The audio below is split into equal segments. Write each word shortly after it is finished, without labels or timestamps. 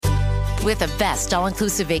With the best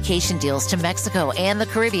all-inclusive vacation deals to Mexico and the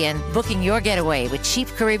Caribbean, booking your getaway with Cheap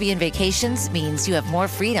Caribbean Vacations means you have more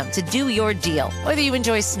freedom to do your deal. Whether you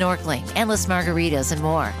enjoy snorkeling, endless margaritas, and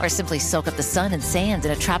more, or simply soak up the sun and sand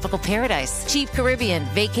in a tropical paradise, Cheap Caribbean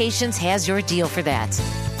Vacations has your deal for that.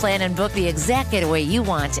 Plan and book the exact getaway you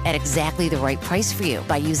want at exactly the right price for you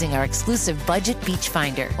by using our exclusive Budget Beach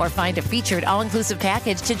Finder, or find a featured all-inclusive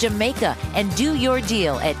package to Jamaica and do your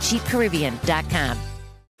deal at cheapcaribbean.com.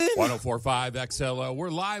 104.5 XLO. We're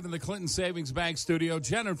live in the Clinton Savings Bank studio.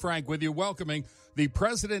 Jen and Frank with you, welcoming the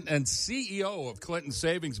president and CEO of Clinton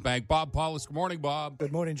Savings Bank, Bob Paulus. Good morning, Bob.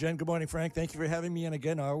 Good morning, Jen. Good morning, Frank. Thank you for having me in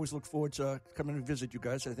again. I always look forward to coming and visit you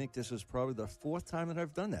guys. I think this is probably the fourth time that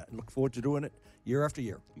I've done that, and look forward to doing it year after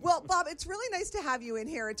year. Well, Bob, it's really nice to have you in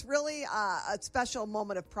here. It's really a special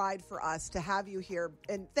moment of pride for us to have you here,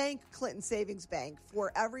 and thank Clinton Savings Bank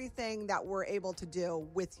for everything that we're able to do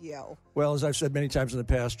with you. Well, as I've said many times in the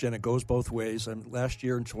past, Jen, it goes both ways. Last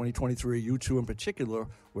year in 2023, you two in particular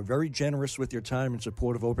were very generous with your time in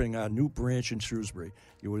support of opening our new branch in Shrewsbury.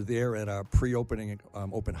 You were there at our pre-opening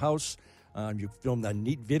open house. You filmed a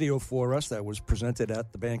neat video for us that was presented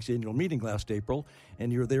at the bank's annual meeting last April,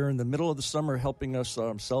 and you're there in the middle of the summer helping us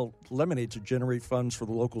sell lemonade to generate funds for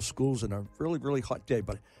the local schools in a really, really hot day.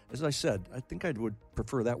 But as I said, I think I would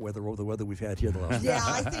prefer that weather over the weather we've had here the last Yeah,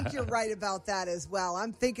 I think you're right about that as well.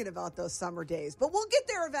 I'm thinking about those summer days, but we'll get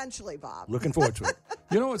there eventually, Bob. Looking forward to it.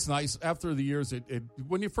 You know what's nice? After the years,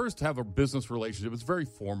 when you first have a business relationship, it's very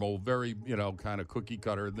formal, very, kind of cookie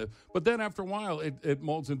cutter. But then after a while, it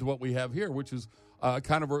molds into what we have here, which is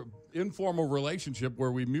kind of an informal relationship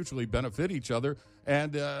where we mutually benefit each other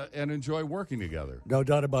and enjoy working together. No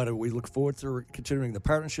doubt about it. We look forward to continuing the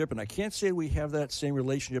partnership, and I can't say we have that same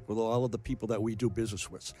relationship with all of the people that we do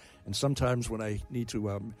business with. And sometimes when I need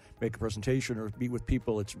to make a presentation or meet with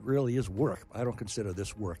people, it really is work. I don't consider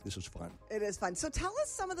this work. This is fun. It is fun. So tell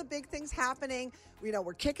us some of the big things happening.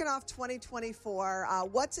 We're kicking off 2024.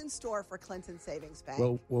 What's in store for Clinton Savings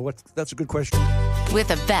Bank? Well, that's a good question. With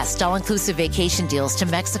the best all-inclusive vacation deals to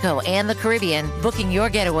Mexico and the Caribbean, booking your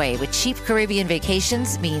getaway with Cheap Caribbean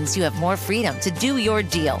Vacations means you have more freedom to do your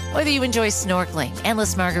deal. Whether you enjoy snorkeling,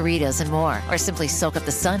 endless margaritas, and more, or simply soak up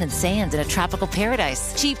the sun and sand in a tropical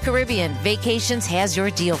paradise, Cheap Caribbean Vacations has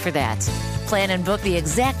your deal for that. Plan and book the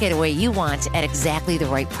exact getaway you want at exactly the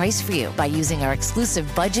right price for you by using our exclusive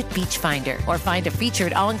Budget Beach Finder, or find a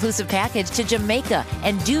featured all-inclusive package to Jamaica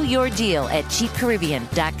and do your deal at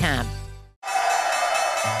cheapcaribbean.com.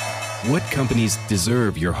 What companies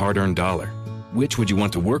deserve your hard-earned dollar? Which would you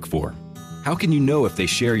want to work for? How can you know if they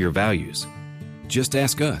share your values? Just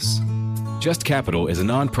ask us. Just Capital is a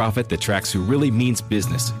nonprofit that tracks who really means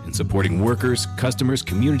business in supporting workers, customers,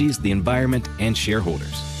 communities, the environment, and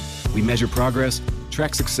shareholders. We measure progress,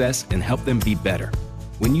 track success, and help them be better.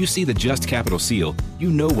 When you see the Just Capital seal, you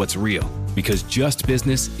know what's real, because just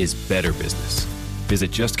business is better business. Visit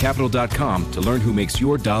justcapital.com to learn who makes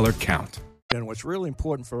your dollar count. And what's really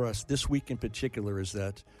important for us this week in particular is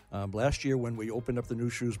that last year when we opened up the new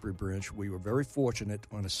Shrewsbury branch, we were very fortunate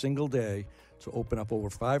on a single day to open up over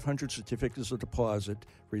 500 certificates of deposit,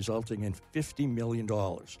 resulting in $50 million.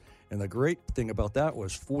 And the great thing about that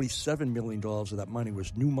was $47 million of that money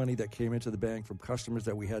was new money that came into the bank from customers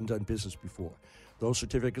that we hadn't done business before. Those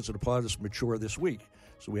certificates of deposits mature this week.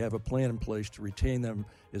 So we have a plan in place to retain them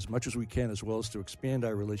as much as we can, as well as to expand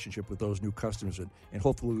our relationship with those new customers, and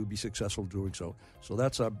hopefully we'll be successful doing so. So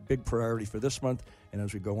that's a big priority for this month. And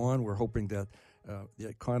as we go on, we're hoping that the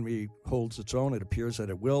economy holds its own. It appears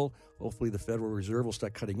that it will. Hopefully the Federal Reserve will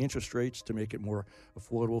start cutting interest rates to make it more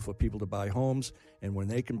affordable for people to buy homes. And when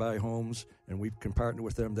they can buy homes and we can partner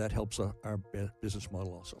with them, that helps our business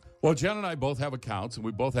model also. Well, Jen and I both have accounts, and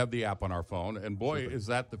we both have the app on our phone. And boy, is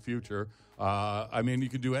that the future. You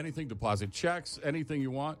can do anything, deposit checks, anything you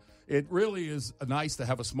want. It really is nice to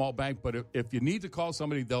have a small bank, but if you need to call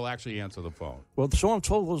somebody, they'll actually answer the phone. Well, so I'm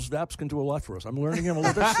told those apps can do a lot for us. I'm learning them a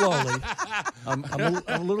little bit slowly. I'm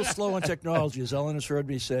a little slow on technology. As Ellen has heard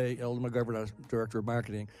me say, Ellen McGovern, our Director of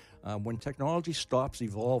Marketing, when technology stops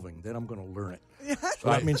evolving, then I'm going to learn it. So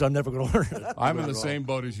that means I'm never going to learn it. I'm in the same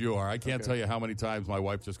boat as you are. I can't tell you how many times my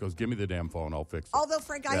wife just goes, give me the damn phone, I'll fix it. Although,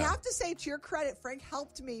 Frank, I have to say, to your credit, Frank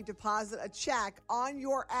helped me deposit a check on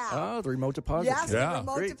your app. Oh, the remote deposit. Yes, the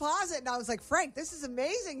remote deposit. And I was like, Frank, this is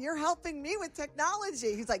amazing. You're helping me with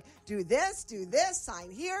technology. He's like, do this,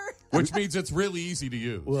 sign here. Which means it's really easy to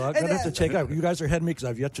use. Well, I'm going to have to take out. You guys are ahead of me because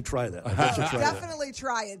I've yet to try that. Definitely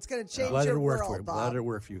try it. It's going to change your world, Bob. Glad it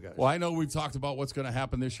worked for you guys. Well, I know we've talked about what's going to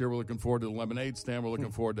happen this year. We're looking forward to the lemonade stand. We're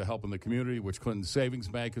looking forward to helping the community, which Clinton Savings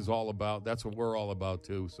Bank is all about. That's what we're all about,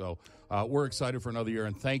 too. So we're excited for another year,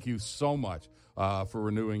 and thank you so much for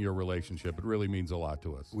renewing your relationship. It really means a lot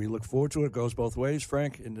to us. We look forward to it. It goes both ways,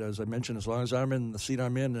 Frank. And as I mentioned, as long as I'm in the seat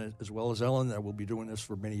I'm in, as well as Ellen, we'll be doing this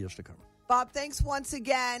for many years to come. Bob, thanks once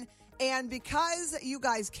again. And because you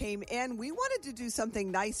guys came in, we wanted to do something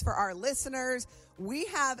nice for our listeners. We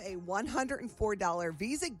have a $104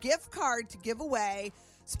 Visa gift card to give away,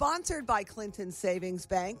 sponsored by Clinton Savings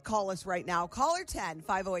Bank. Call us right now. Caller 10,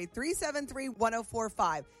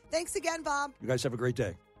 508-373-1045. Thanks again, Bob. You guys have a great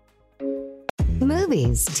day.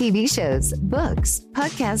 Movies, TV shows, books,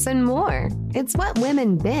 podcasts, and more. It's What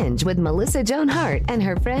Women Binge with Melissa Joan Hart and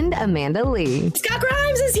her friend Amanda Lee. Scott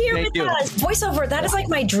Grimes is here with us. Voiceover, that is like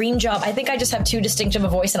my dream job. I think I just have too distinctive a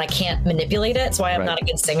voice and I can't manipulate it. That's why I'm not a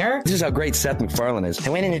good singer. This is how great Seth MacFarlane is. I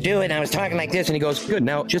went in to do it and I was talking like this and he goes, good,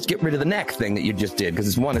 now just get rid of the neck thing that you just did because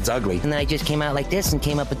it's ugly. And then I just came out like this and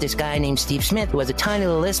came up with this guy named Steve Smith who has a tiny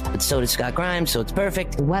little lisp, but so does Scott Grimes, so it's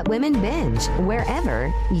perfect. What Women Binge,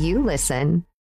 wherever you listen.